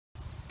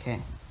Okay.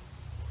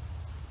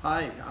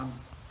 Hi,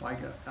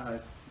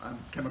 I'm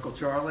Chemical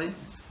Charlie,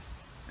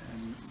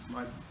 and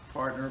my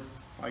partner,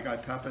 By Guy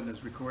Pepin,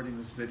 is recording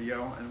this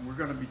video, and we're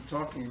going to be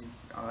talking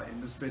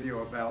in this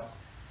video about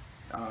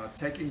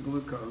taking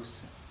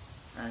glucose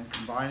and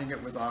combining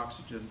it with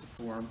oxygen to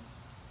form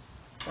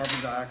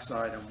carbon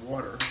dioxide and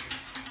water,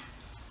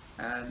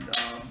 and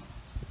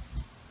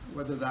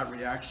whether that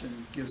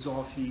reaction gives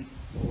off heat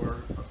or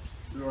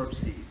absorbs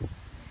heat.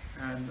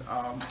 And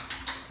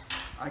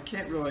I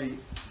can't really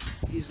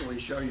easily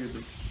show you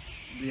the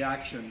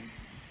reaction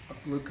of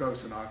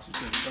glucose and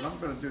oxygen, but I'm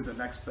going to do the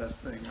next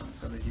best thing. I'm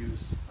going to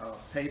use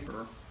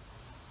paper,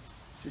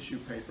 tissue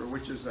paper,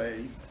 which is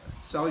a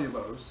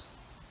cellulose,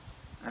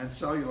 and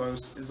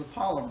cellulose is a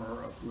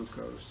polymer of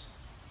glucose.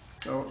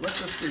 So let's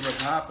just see what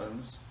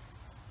happens.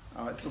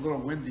 It's a little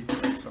windy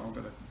today, so I'm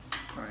going to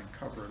try and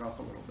cover it up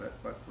a little bit,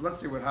 but let's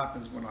see what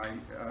happens when I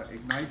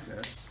ignite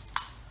this.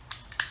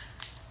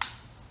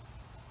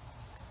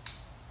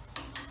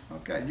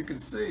 Okay, you can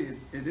see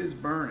it is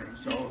burning,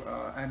 so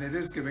and it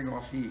is giving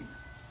off heat.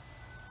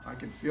 I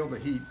can feel the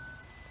heat.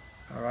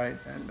 All right,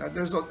 and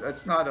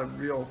it's not a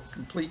real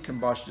complete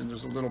combustion.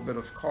 There's a little bit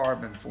of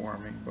carbon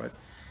forming, but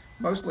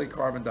mostly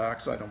carbon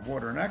dioxide and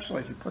water. And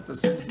actually, if you put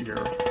this in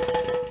here,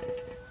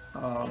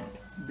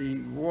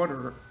 the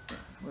water,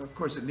 well, of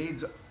course, it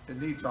needs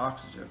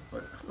oxygen,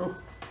 but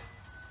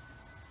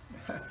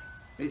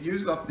it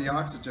used up the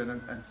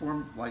oxygen and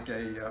formed like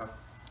a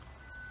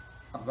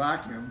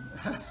vacuum,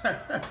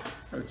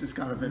 which is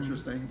kind of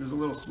interesting. There's a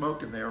little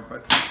smoke in there,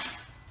 but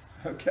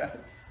okay.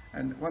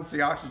 And once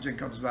the oxygen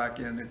comes back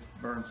in, it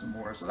burns some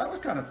more. So that was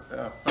kind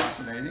of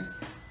fascinating.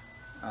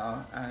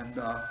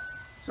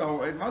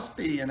 So it must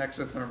be an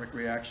exothermic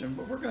reaction,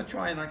 but we're going to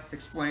try and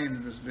explain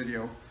in this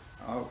video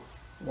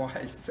why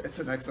it's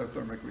an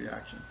exothermic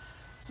reaction.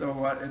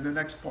 So in the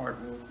next part,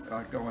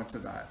 we'll go into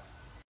that.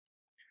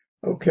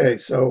 Okay,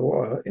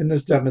 so in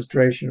this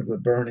demonstration of the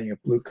burning of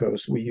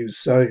glucose, we use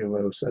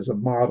cellulose as a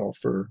model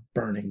for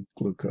burning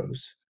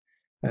glucose.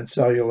 And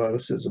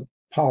cellulose is a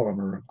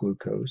polymer of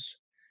glucose.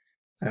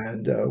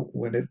 And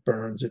when it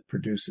burns, it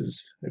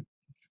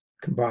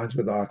combines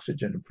with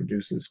oxygen and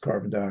produces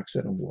carbon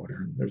dioxide and water.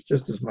 And there's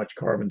just as much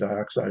carbon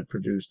dioxide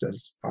produced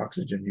as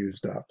oxygen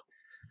used up.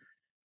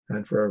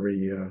 And for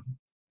every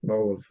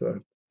mole of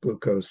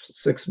glucose,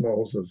 6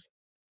 moles of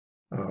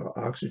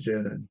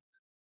oxygen and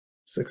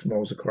 6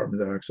 moles of carbon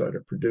dioxide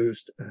are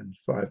produced, and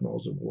 5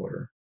 moles of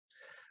water.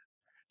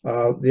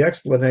 The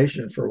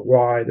explanation for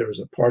why there was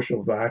a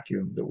partial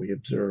vacuum that we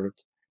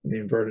observed in the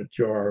inverted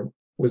jar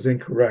was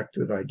incorrect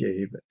that I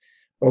gave.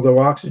 Although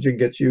oxygen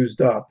gets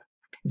used up,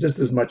 just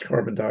as much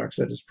carbon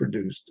dioxide is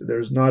produced.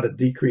 There's not a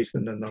decrease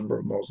in the number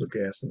of moles of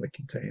gas in the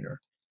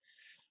container.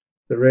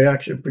 The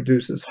reaction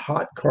produces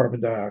hot carbon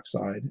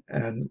dioxide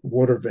and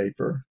water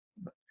vapor,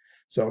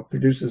 so it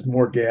produces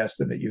more gas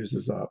than it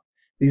uses up.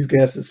 These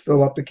gases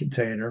fill up the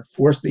container,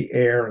 force the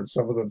air and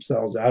some of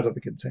themselves out of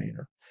the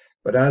container.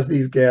 But as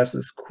these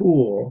gases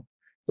cool,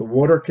 the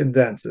water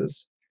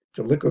condenses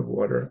to liquid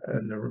water,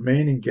 and the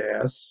remaining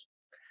gas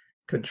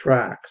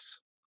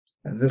contracts.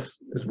 And this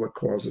is what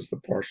causes the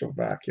partial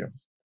vacuum.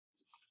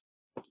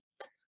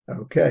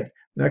 Okay,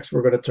 next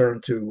we're going to turn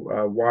to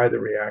why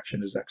the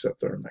reaction is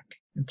exothermic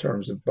in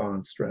terms of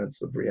bond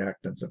strengths of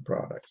reactants and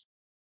products.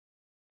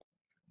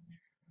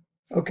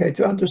 Okay,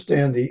 to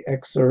understand the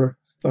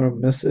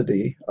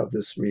exothermicity of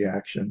this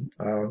reaction,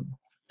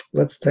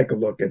 let's take a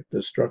look at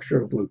the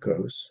structure of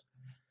glucose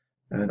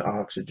and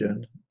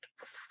oxygen,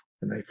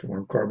 and they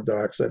form carbon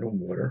dioxide and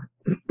water.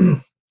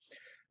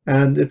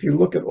 And if you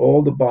look at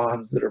all the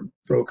bonds that are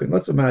broken,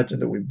 let's imagine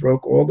that we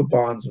broke all the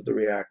bonds of the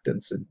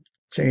reactants and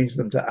changed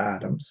them to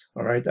atoms.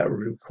 All right, that would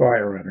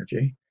require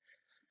energy.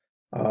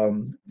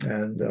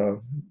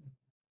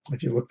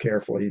 If you look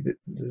carefully,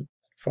 the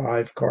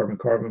 5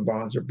 carbon-carbon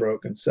bonds are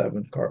broken,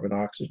 7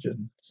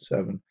 carbon-oxygen,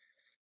 7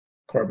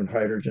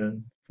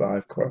 carbon-hydrogen,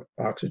 5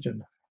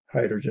 oxygen,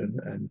 hydrogen,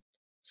 and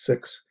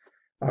 6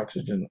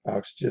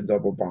 oxygen-oxygen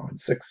double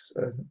bonds.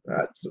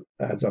 That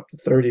adds up to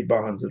 30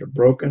 bonds that are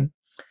broken,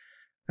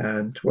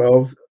 and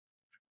 12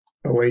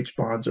 OH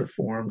bonds are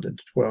formed,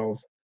 and 12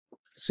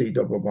 C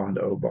double bond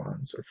O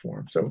bonds are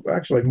formed. So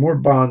actually more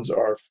bonds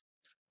are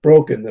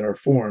broken than are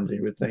formed.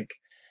 You would think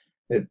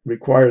it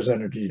requires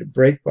energy to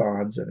break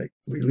bonds and it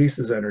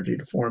releases energy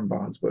to form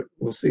bonds, but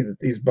we'll see that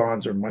these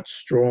bonds are much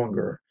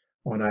stronger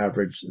on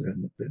average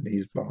than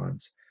these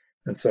bonds.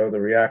 And so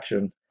the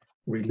reaction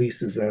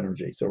releases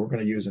energy. So we're going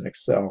to use an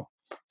Excel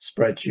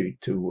spreadsheet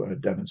to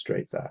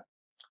demonstrate that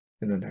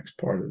in the next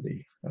part of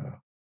the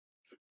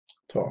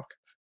talk.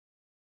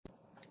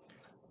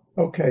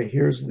 Okay,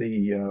 here's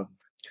the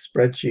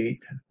spreadsheet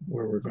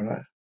where we're going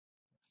to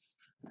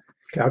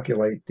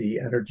calculate the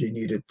energy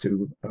needed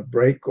to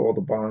break all the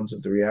bonds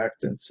of the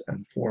reactants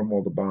and form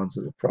all the bonds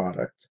of the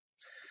product.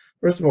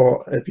 First of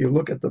all, if you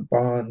look at the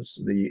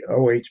bonds, the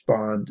OH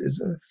bond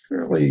is a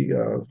fairly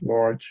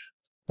large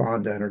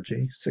bond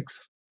energy,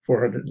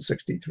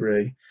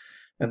 463,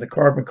 and the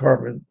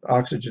carbon-carbon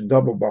oxygen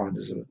double bond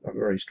is a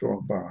very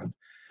strong bond.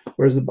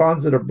 Whereas the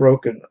bonds that are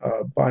broken,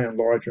 by and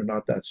large, are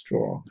not that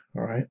strong,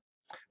 all right?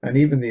 And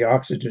even the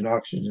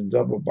oxygen-oxygen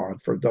double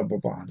bond for a double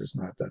bond is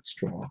not that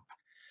strong.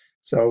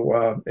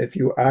 So if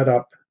you add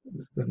up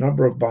the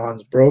number of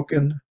bonds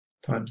broken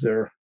times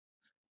their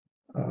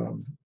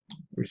um,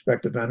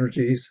 respective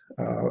energies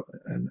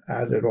and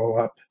add it all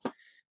up,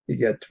 you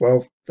get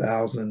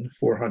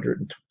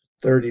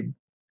 12,430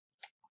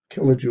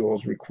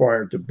 kilojoules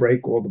required to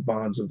break all the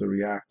bonds of the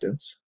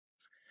reactants.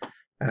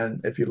 And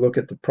if you look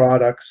at the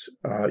products,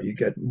 you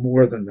get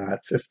more than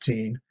that,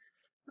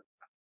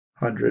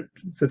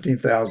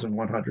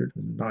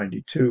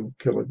 15,192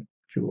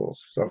 kilojoules.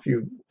 So if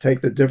you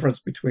take the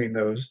difference between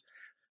those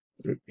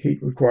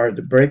heat required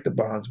to break the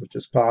bonds, which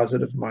is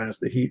positive, minus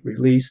the heat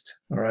released,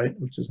 all right,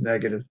 which is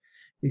negative,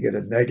 you get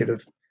a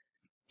negative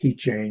heat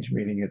change,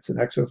 meaning it's an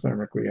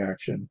exothermic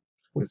reaction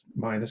with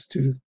minus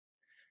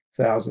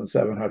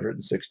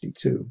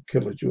 2,762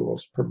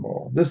 kilojoules per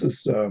mole. This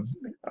is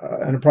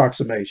an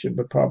approximation,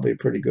 but probably a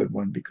pretty good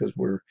one because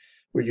we're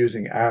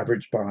using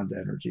average bond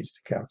energies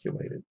to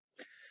calculate it.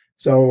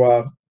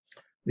 So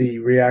the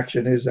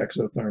reaction is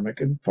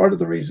exothermic, and part of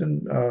the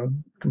reason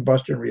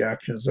combustion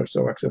reactions are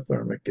so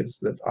exothermic is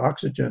that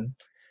oxygen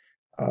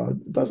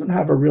doesn't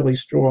have a really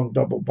strong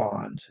double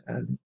bond,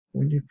 and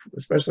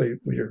especially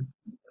when you're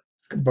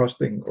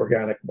combusting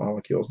organic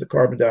molecules, the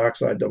carbon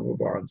dioxide double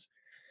bonds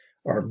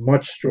are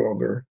much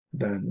stronger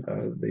than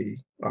the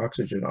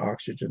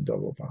oxygen-oxygen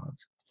double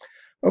bonds.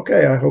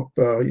 Okay, I hope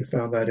you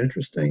found that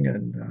interesting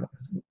and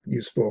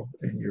useful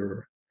in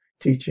your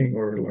teaching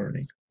or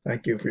learning.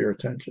 Thank you for your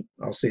attention.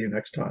 I'll see you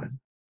next time.